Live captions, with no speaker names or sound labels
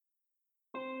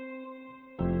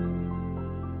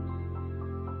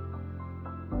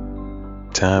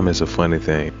Time is a funny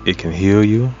thing. It can heal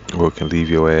you or it can leave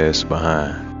your ass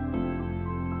behind.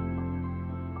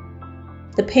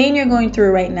 The pain you're going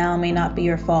through right now may not be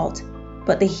your fault,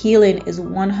 but the healing is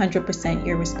 100%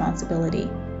 your responsibility.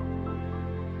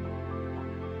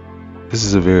 This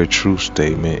is a very true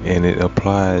statement, and it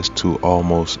applies to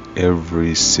almost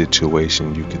every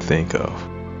situation you could think of.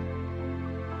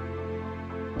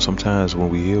 Sometimes when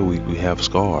we heal, we have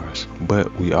scars,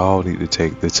 but we all need to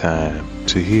take the time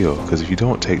to heal, because if you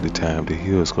don't take the time to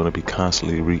heal, it's going to be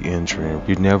constantly re-injuring.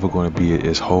 You're never going to be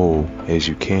as whole as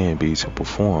you can be to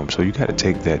perform. So you got to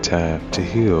take that time to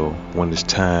heal when it's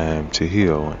time to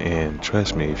heal. And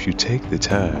trust me, if you take the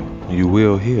time, you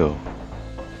will heal.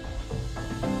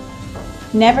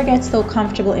 Never get so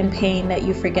comfortable in pain that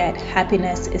you forget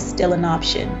happiness is still an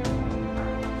option.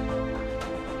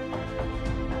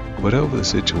 Whatever the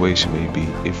situation may be,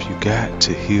 if you got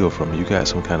to heal from it, you got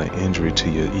some kind of injury to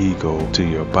your ego, to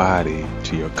your body,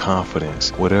 to your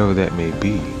confidence, whatever that may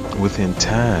be, within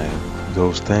time,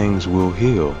 those things will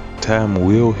heal. Time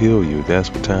will heal you.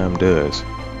 That's what time does.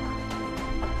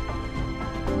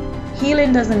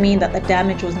 Healing doesn't mean that the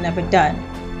damage was never done.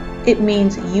 It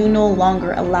means you no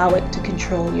longer allow it to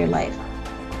control your life.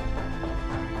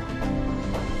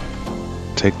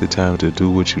 Take the time to do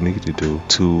what you need to do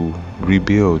to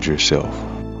rebuild yourself.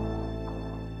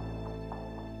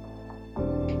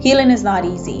 Healing is not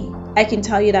easy. I can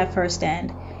tell you that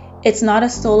firsthand. It's not a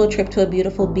solo trip to a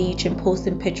beautiful beach and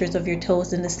posting pictures of your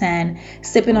toes in the sand,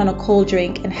 sipping on a cold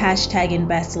drink and hashtagging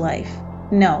best life.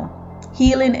 No,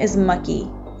 healing is mucky.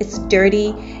 It's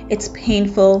dirty, it's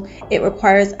painful, it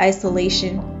requires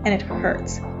isolation, and it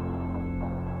hurts.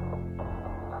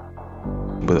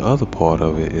 But the other part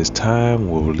of it is time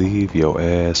will leave your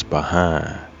ass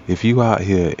behind. If you out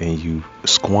here and you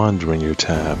squandering your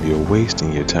time, you're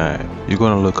wasting your time, you're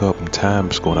going to look up and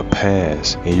time's going to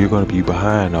pass and you're going to be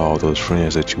behind all those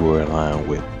friends that you were in line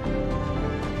with.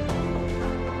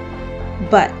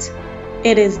 But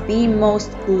it is the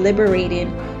most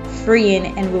liberating,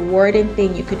 freeing, and rewarding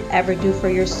thing you could ever do for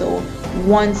your soul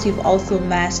once you've also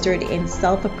mastered in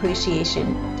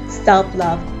self-appreciation,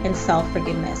 self-love, and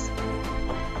self-forgiveness.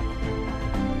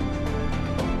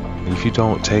 If you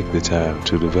don't take the time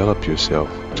to develop yourself,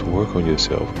 to work on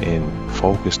yourself, and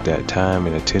focus that time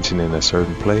and attention in a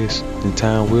certain place, then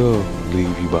time will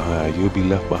leave you behind. You'll be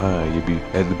left behind. You'll be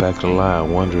at the back of the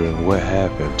line wondering what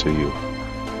happened to you.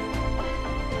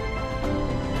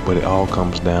 But it all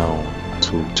comes down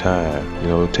to time.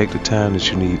 Take the time that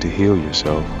you need to heal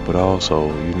yourself, but also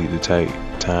you need to take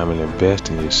time and invest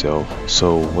in yourself.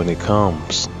 So when it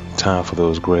comes time for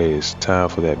those grades, time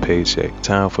for that paycheck,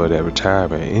 time for that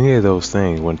retirement, any of those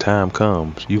things, when time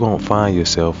comes, you won't find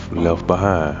yourself left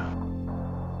behind.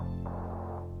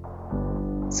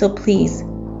 So please,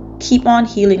 keep on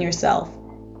healing yourself.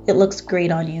 It looks great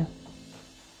on you.